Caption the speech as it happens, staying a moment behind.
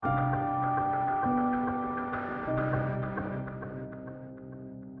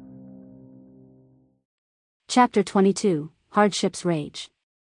Chapter 22, Hardship's Rage.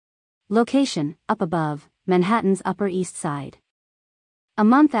 Location, up above, Manhattan's Upper East Side. A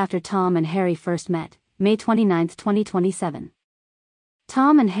month after Tom and Harry first met, May 29, 2027.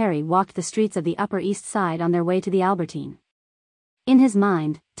 Tom and Harry walked the streets of the Upper East Side on their way to the Albertine. In his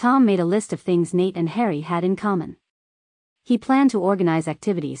mind, Tom made a list of things Nate and Harry had in common. He planned to organize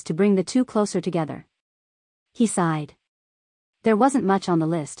activities to bring the two closer together. He sighed. There wasn't much on the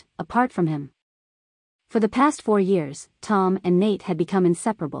list, apart from him. For the past 4 years, Tom and Nate had become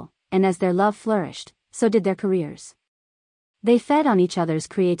inseparable, and as their love flourished, so did their careers. They fed on each other's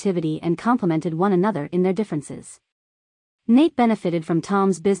creativity and complemented one another in their differences. Nate benefited from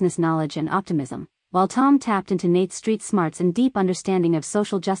Tom's business knowledge and optimism, while Tom tapped into Nate's street smarts and deep understanding of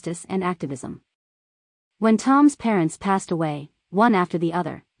social justice and activism. When Tom's parents passed away, one after the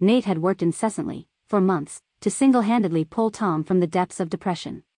other, Nate had worked incessantly, for months, to single-handedly pull Tom from the depths of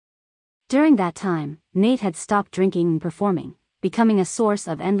depression. During that time, Nate had stopped drinking and performing, becoming a source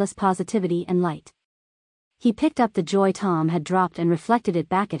of endless positivity and light. He picked up the joy Tom had dropped and reflected it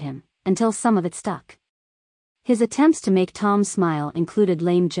back at him, until some of it stuck. His attempts to make Tom smile included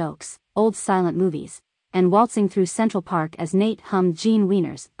lame jokes, old silent movies, and waltzing through Central Park as Nate hummed Gene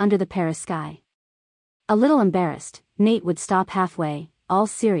Wiener's Under the Paris Sky. A little embarrassed, Nate would stop halfway, all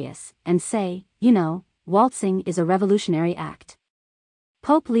serious, and say, "You know, waltzing is a revolutionary act.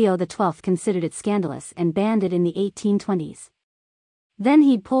 Pope Leo XII considered it scandalous and banned it in the 1820s. Then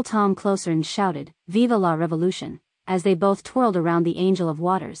he'd pull Tom closer and shouted, "Viva la Revolution," as they both twirled around the Angel of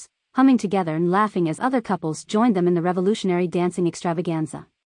Waters, humming together and laughing as other couples joined them in the revolutionary dancing extravaganza.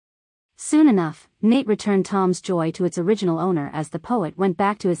 Soon enough, Nate returned Tom's joy to its original owner as the poet went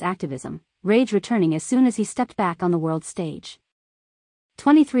back to his activism, rage returning as soon as he stepped back on the world stage.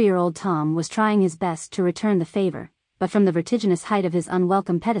 23-year-old Tom was trying his best to return the favor, but from the vertiginous height of his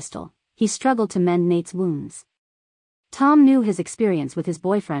unwelcome pedestal, he struggled to mend Nate's wounds. Tom knew his experience with his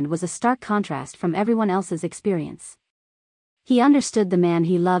boyfriend was a stark contrast from everyone else's experience. He understood the man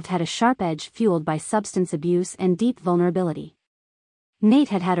he loved had a sharp edge fueled by substance abuse and deep vulnerability. Nate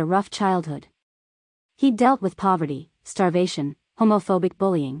had had a rough childhood. He'd dealt with poverty, starvation, homophobic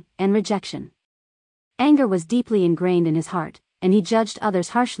bullying, and rejection. Anger was deeply ingrained in his heart, and he judged others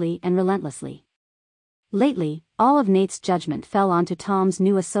harshly and relentlessly. Lately, all of Nate's judgment fell onto Tom's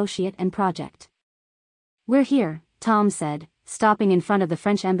new associate and project. "We're here," Tom said, stopping in front of the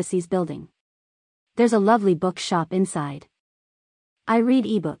French embassy's building. "There's a lovely bookshop inside." "I read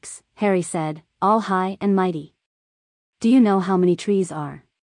ebooks," Harry said, all high and mighty. "Do you know how many trees are?"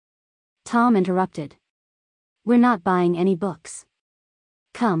 Tom interrupted. "We're not buying any books.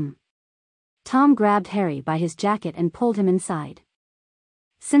 Come." Tom grabbed Harry by his jacket and pulled him inside.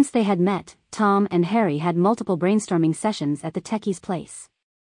 Since they had met, Tom and Harry had multiple brainstorming sessions at the techie's place.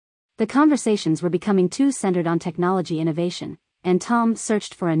 The conversations were becoming too centered on technology innovation, and Tom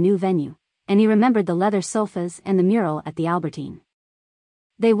searched for a new venue, and he remembered the leather sofas and the mural at the Albertine.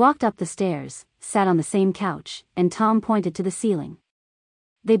 They walked up the stairs, sat on the same couch, and Tom pointed to the ceiling.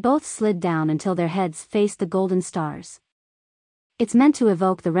 They both slid down until their heads faced the golden stars. "It's meant to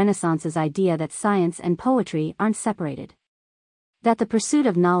evoke the Renaissance's idea that science and poetry aren't separated. That the pursuit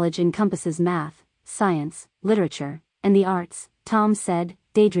of knowledge encompasses math, science, literature, and the arts," Tom said,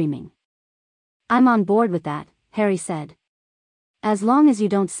 daydreaming. "I'm on board with that," Harry said. "As long as you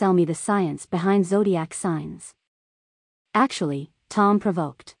don't sell me the science behind zodiac signs." Actually, Tom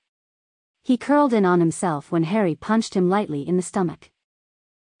provoked. He curled in on himself when Harry punched him lightly in the stomach.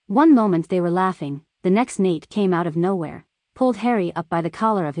 One moment they were laughing, the next Nate came out of nowhere, pulled Harry up by the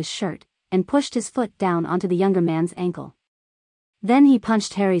collar of his shirt, and pushed his foot down onto the younger man's ankle. Then he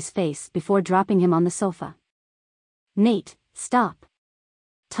punched Harry's face before dropping him on the sofa. "Nate, stop!"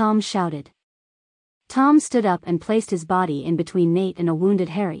 Tom shouted. Tom stood up and placed his body in between Nate and a wounded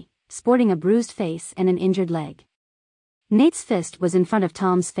Harry, sporting a bruised face and an injured leg. Nate's fist was in front of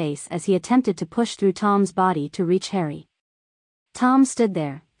Tom's face as he attempted to push through Tom's body to reach Harry. Tom stood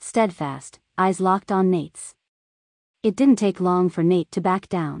there, steadfast, eyes locked on Nate's. It didn't take long for Nate to back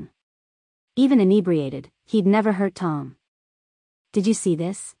down. Even inebriated, he'd never hurt Tom. "Did you see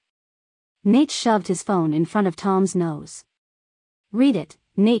this?" Nate shoved his phone in front of Tom's nose. "Read it,"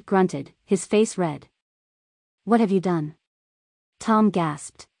 Nate grunted, his face red. "What have you done?" Tom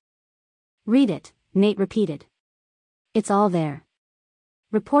gasped. "Read it," Nate repeated. "It's all there.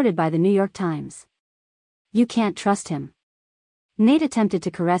 Reported by the New York Times. You can't trust him." Nate attempted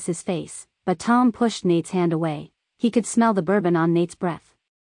to caress his face, but Tom pushed Nate's hand away. He could smell the bourbon on Nate's breath.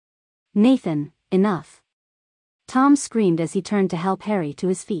 "Nathan, enough." Tom screamed as he turned to help Harry to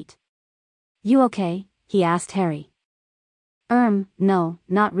his feet. "You okay?" he asked Harry. No,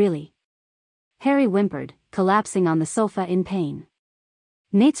 not really." Harry whimpered, collapsing on the sofa in pain.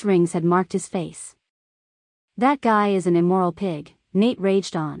 Nate's rings had marked his face. That guy is an immoral pig, Nate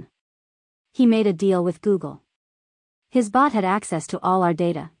raged on. He made a deal with Google. His bot had access to all our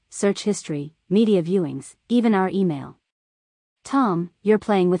data, search history, media viewings, even our email. Tom, you're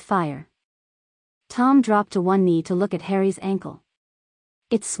playing with fire. Tom dropped to one knee to look at Harry's ankle.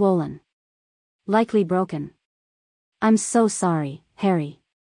 It's swollen. Likely broken. I'm so sorry, Harry.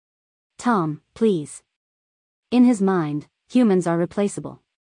 Tom, please. In his mind, humans are replaceable.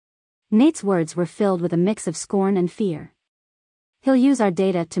 Nate's words were filled with a mix of scorn and fear. He'll use our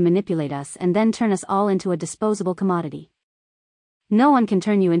data to manipulate us and then turn us all into a disposable commodity. No one can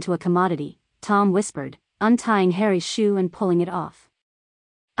turn you into a commodity, Tom whispered, untying Harry's shoe and pulling it off.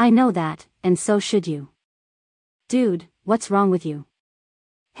 I know that, and so should you. Dude, what's wrong with you?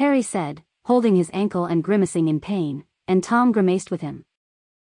 Harry said, holding his ankle and grimacing in pain, and Tom grimaced with him.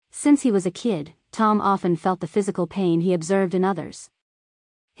 Since he was a kid, Tom often felt the physical pain he observed in others.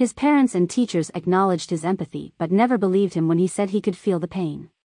 His parents and teachers acknowledged his empathy but never believed him when he said he could feel the pain.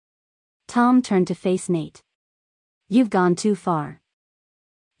 Tom turned to face Nate. You've gone too far.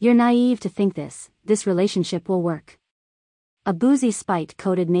 You're naive to think this relationship will work. A boozy spite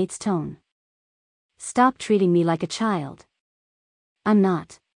coated Nate's tone. Stop treating me like a child. I'm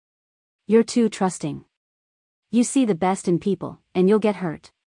not. You're too trusting. You see the best in people, and you'll get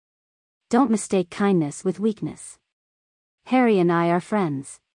hurt. Don't mistake kindness with weakness. Harry and I are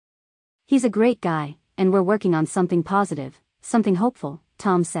friends. He's a great guy, and we're working on something positive, something hopeful,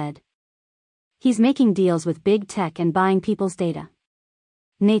 Tom said. He's making deals with big tech and buying people's data.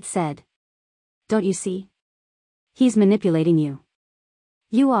 Nate said. Don't you see? He's manipulating you.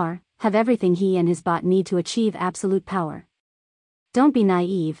 You have everything he and his bot need to achieve absolute power. Don't be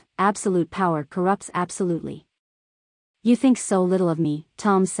naive, absolute power corrupts absolutely. You think so little of me,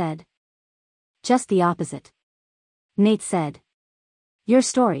 Tom said. Just the opposite. Nate said. Your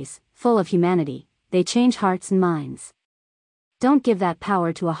stories, full of humanity, they change hearts and minds. Don't give that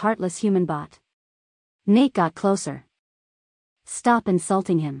power to a heartless human bot. Nate got closer. Stop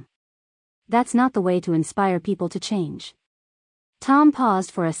insulting him. That's not the way to inspire people to change. Tom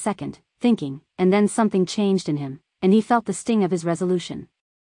paused for a second, thinking, and then something changed in him, and he felt the sting of his resolution.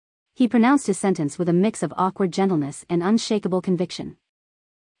 He pronounced his sentence with a mix of awkward gentleness and unshakable conviction.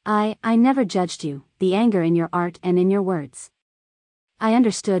 I never judged you, the anger in your art and in your words. I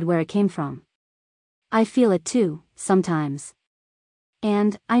understood where it came from. I feel it too, sometimes.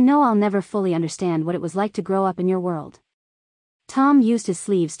 And I know I'll never fully understand what it was like to grow up in your world. Tom used his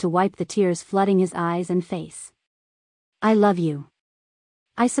sleeves to wipe the tears flooding his eyes and face. I love you.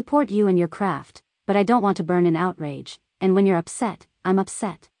 I support you and your craft, but I don't want to burn in outrage, and when you're upset, I'm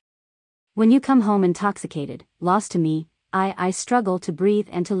upset. When you come home intoxicated, lost to me, I struggle to breathe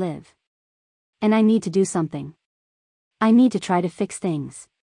and to live. And I need to do something. I need to try to fix things.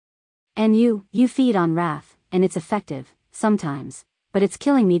 And you feed on wrath, and it's effective, sometimes, but it's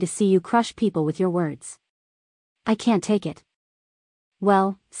killing me to see you crush people with your words. I can't take it.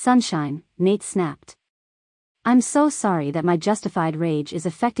 Well, sunshine, Nate snapped. I'm so sorry that my justified rage is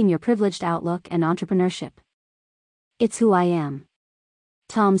affecting your privileged outlook and entrepreneurship. It's who I am.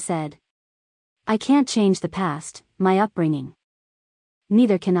 Tom said. I can't change the past, my upbringing.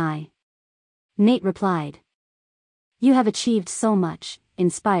 Neither can I. Nate replied. You have achieved so much,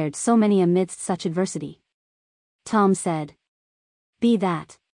 inspired so many amidst such adversity. Tom said. Be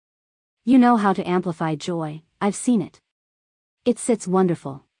that. You know how to amplify joy, I've seen it. It sits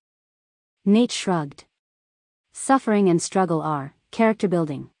wonderful. Nate shrugged. Suffering and struggle are character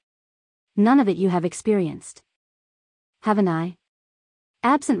building. None of it you have experienced. Haven't I?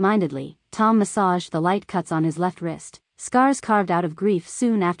 Absent-mindedly, Tom massaged the light cuts on his left wrist, scars carved out of grief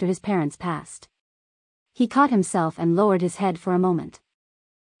soon after his parents passed. He caught himself and lowered his head for a moment.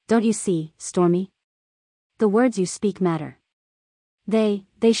 Don't you see, Stormy? The words you speak matter. They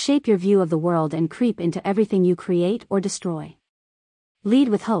shape your view of the world and creep into everything you create or destroy. Lead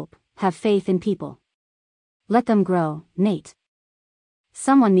with hope, have faith in people. Let them grow, Nate.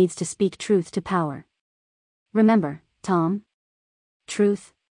 Someone needs to speak truth to power. Remember, Tom?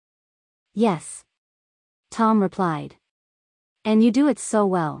 Truth? Yes. Tom replied. And you do it so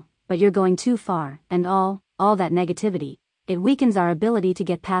well, but you're going too far, and all that negativity, it weakens our ability to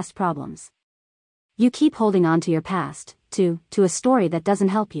get past problems. You keep holding on to your past, to a story that doesn't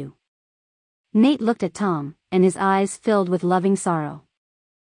help you. Nate looked at Tom, and his eyes filled with loving sorrow.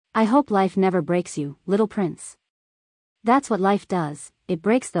 I hope life never breaks you, little prince. That's what life does, it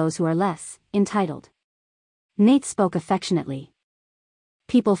breaks those who are less entitled. Nate spoke affectionately.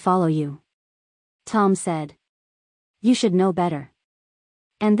 People follow you. Tom said. You should know better.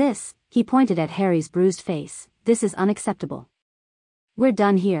 And this He pointed at Harry's bruised face. "This is unacceptable. We're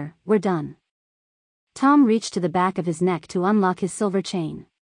done here, we're done." Tom reached to the back of his neck to unlock his silver chain.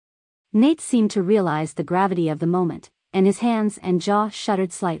 Nate seemed to realize the gravity of the moment, and his hands and jaw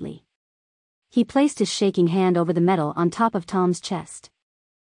shuddered slightly. He placed his shaking hand over the metal on top of Tom's chest.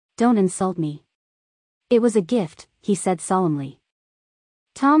 "Don't insult me. It was a gift," he said solemnly.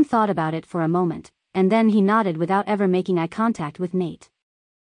 Tom thought about it for a moment, and then he nodded without ever making eye contact with Nate.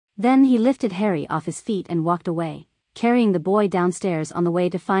 Then he lifted Harry off his feet and walked away, carrying the boy downstairs on the way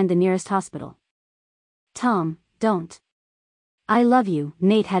to find the nearest hospital. "Tom, don't. I love you,"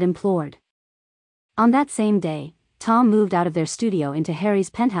 Nate had implored. On that same day, Tom moved out of their studio into Harry's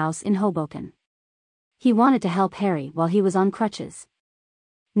penthouse in Hoboken. He wanted to help Harry while he was on crutches.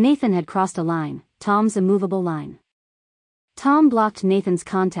 Nathan had crossed a line, Tom's immovable line. Tom blocked Nathan's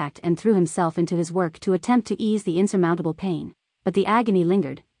contact and threw himself into his work to attempt to ease the insurmountable pain, but the agony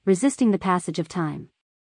lingered, resisting the passage of time.